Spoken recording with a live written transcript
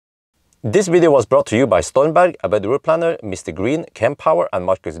This video was brought to you by Stormberg, a weather planner, MisterGreen, Kempower and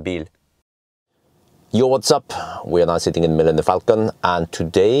Marcus Bil. Yo, what's up? We are now sitting in Nyland Falcon, and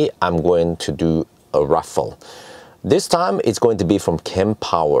today I'm going to do a raffle. This time it's going to be from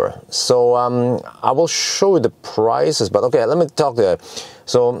Kempower. So I will show you the prices, but okay, let me talk there.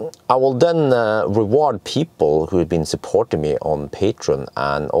 So I will then reward people who have been supporting me on Patreon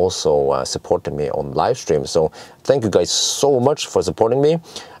and also supporting me on live stream. So thank you guys so much for supporting me.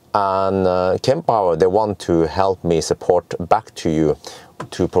 And Kempower, they want to help me support back to you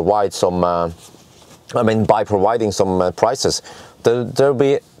to provide some, by providing some prizes. There'll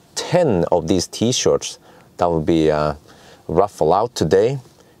be 10 of these t-shirts that will be raffle out today.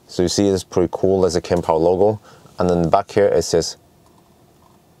 So you see it's pretty cool as a Kempower logo. And then back here it says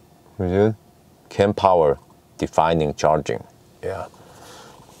Kempower defining charging. Yeah.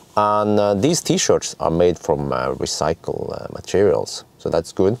 And these t-shirts are made from recycled materials. So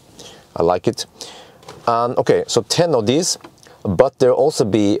that's good. I like it. Okay, so 10 of these, but there'll also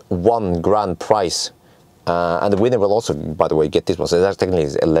be one grand prize. And the winner will also, by the way, get this one. So that's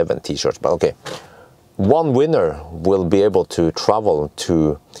technically 11 t-shirts, but okay. One winner will be able to travel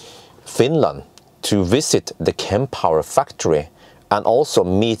to Finland to visit the Kempower factory and also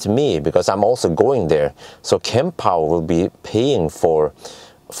meet me, because I'm also going there. So Kempower will be paying for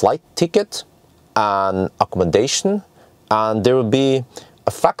flight ticket and accommodation, and there will be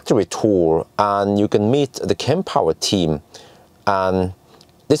a factory tour, and you can meet the Kempower team. And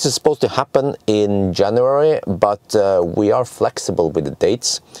this is supposed to happen in January, but we are flexible with the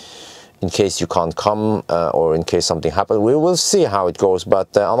dates in case you can't come or in case something happens. We will see how it goes,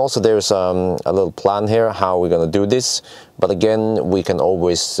 but and also there's a little plan here how we're gonna do this. But again, we can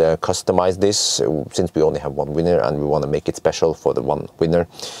always customize this since we only have one winner and we want to make it special for the one winner.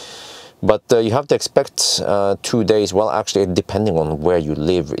 But you have to expect 2 days. Well, actually, depending on where you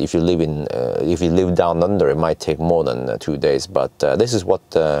live. If you live down under, it might take more than 2 days. But this is what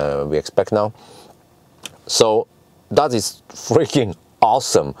we expect now. So that is freaking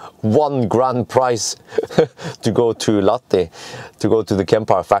awesome. One grand prize to go to Lahti, to go to the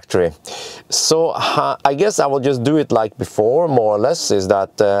Kempower factory. So I guess I will just do it like before, more or less, is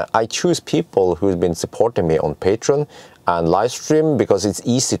that I choose people who've been supporting me on Patreon and live stream, because it's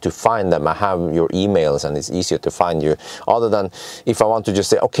easy to find them. I have your emails and it's easier to find you, other than if I want to just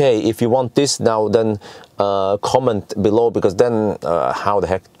say, okay, if you want this now, then comment below, because then how the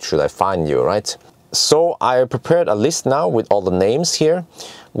heck should I find you, right? So I prepared a list now with all the names here.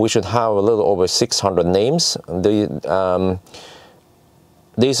 We should have a little over 600 names.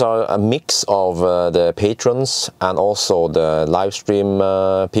 These are a mix of the patrons and also the live stream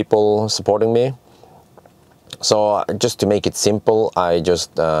people supporting me. So just to make it simple, I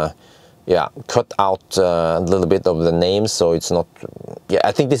just cut out a little bit of the names, so it's not. Yeah,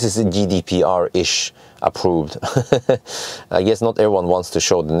 I think this is GDPR-ish approved. I guess not everyone wants to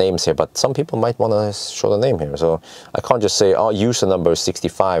show the names here, but some people might want to show the name here. So I can't just say, oh, user number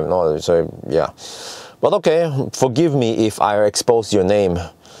 65. No, so yeah. But okay, forgive me if I expose your name.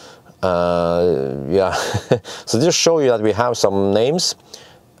 Yeah. So just show you that we have some names,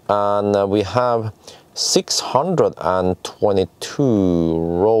 and we have 622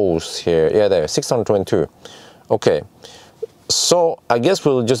 rows here. Yeah, there, 622. Okay, so I guess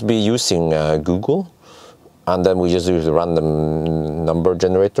we'll just be using Google, and then we just use the random number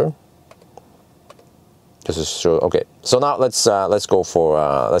generator. This is sure. Okay, so now let's go for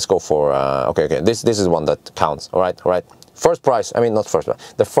okay. This is one that counts. All right. First prize. I mean, not first.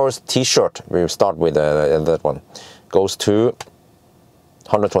 The first T-shirt. We start with that one. Goes to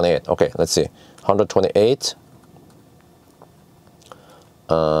 128. Okay, let's see. 128.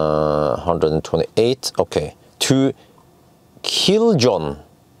 128. Okay. To Killjohn.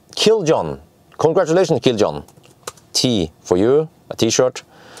 Congratulations, Killjohn. T for you, a T-shirt.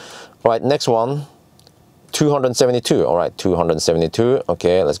 All right, next one. 272. All right, 272.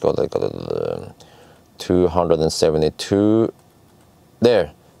 Okay, let's go. 272.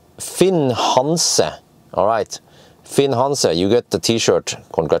 There. Finn Hanse. All right. Finn Hanse, you get the T-shirt.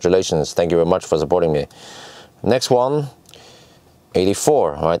 Congratulations. Thank you very much for supporting me. Next one.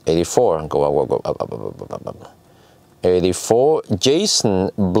 84. All right, 84. Go up. 84.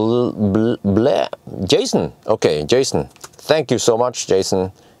 Jason Jason. Okay, Jason. Thank you so much,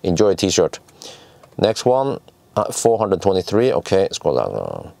 Jason. Enjoy a T-shirt. Next one. 423. Okay, scroll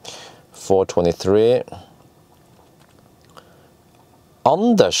down. 423.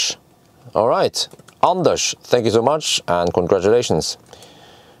 Anders. All right. Anders, thank you so much and congratulations.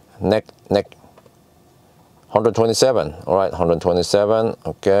 Next 127. All right, 127.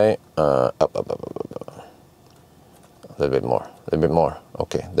 Okay. Up. A little bit more.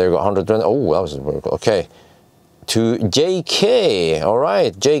 Okay, there you go, 120. Oh, that was very good. Okay, to JK. All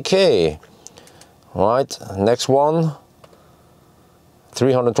right, JK. All right, next one.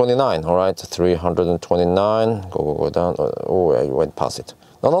 329. All right, 329. Go down. Oh, I went past it.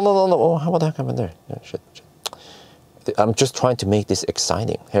 No. Oh, how about that happened there? Yeah, shit. I'm just trying to make this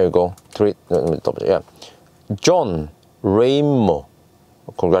exciting. Here you go. Yeah. John Ramo.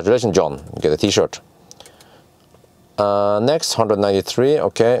 Congratulations, John. You get a t-shirt. Next, 193.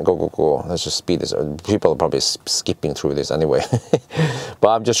 Okay, go. Let's just speed this. People are probably skipping through this anyway. But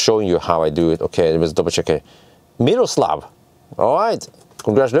I'm just showing you how I do it. Okay, let's double check here. Miroslav. All right.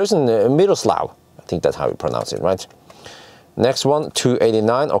 Congratulations, Miroslav. I think that's how you pronounce it, right? Next one,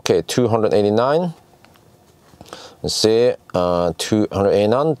 289. Okay, 289. Let's see,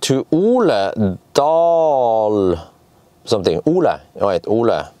 289 to Ole Dahl something. Ole. All right,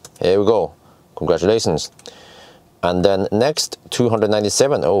 Ole. Here we go. Congratulations. And then next,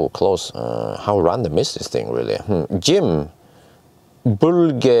 297. Oh, close. How random is this thing, really? Jim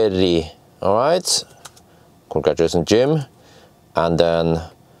Bulgari. All right. Congratulations, Jim. And then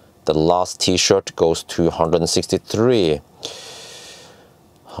the last t-shirt goes to 163.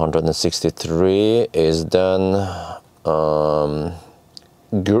 163 is then No.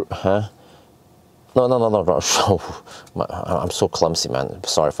 I'm so clumsy, man.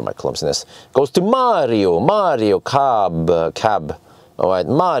 Sorry for my clumsiness. Goes to Mario Cab. All right,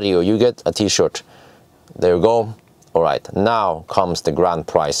 Mario, you get a t-shirt. There you go. All right, now comes the grand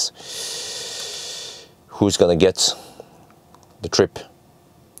prize. Who's gonna get the trip?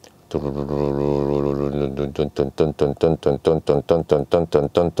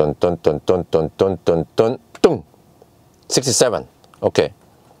 67. Okay.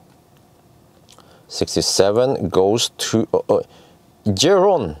 67 goes to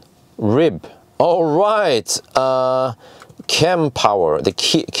Bjørn Rib. All right. Kempower, the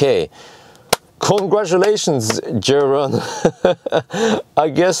K. Congratulations, Bjørn. I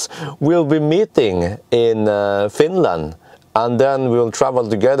guess we'll be meeting in Finland, and then we'll travel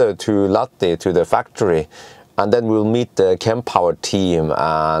together to Lahti, to the factory, and then we'll meet the Kempower team,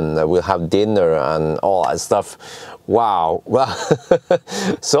 and we'll have dinner and all that stuff. Wow. Well,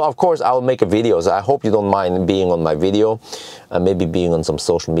 so of course I'll make a video. So I hope you don't mind being on my video, and maybe being on some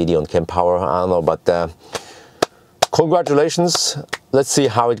social media on Kempower. I don't know, but congratulations. Let's see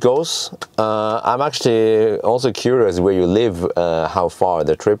how it goes. I'm actually also curious where you live, how far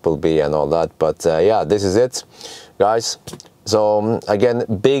the trip will be and all that. But yeah, this is it, guys. So again,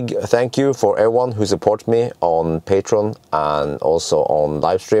 big thank you for everyone who supports me on Patreon and also on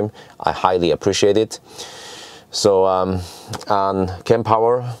livestream. I highly appreciate it. So and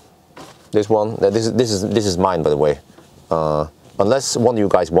Kempower, this one, this is mine, by the way. Unless one of you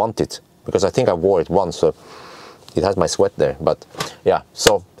guys want it, because I think I wore it once, so it has my sweat there. But yeah,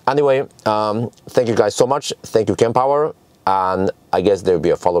 so anyway, thank you guys so much. Thank you, Kempower, and I guess there will be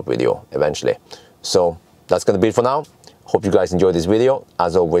a follow-up video eventually. So that's gonna be it for now. Hope you guys enjoyed this video.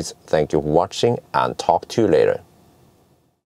 As always, thank you for watching, and talk to you later.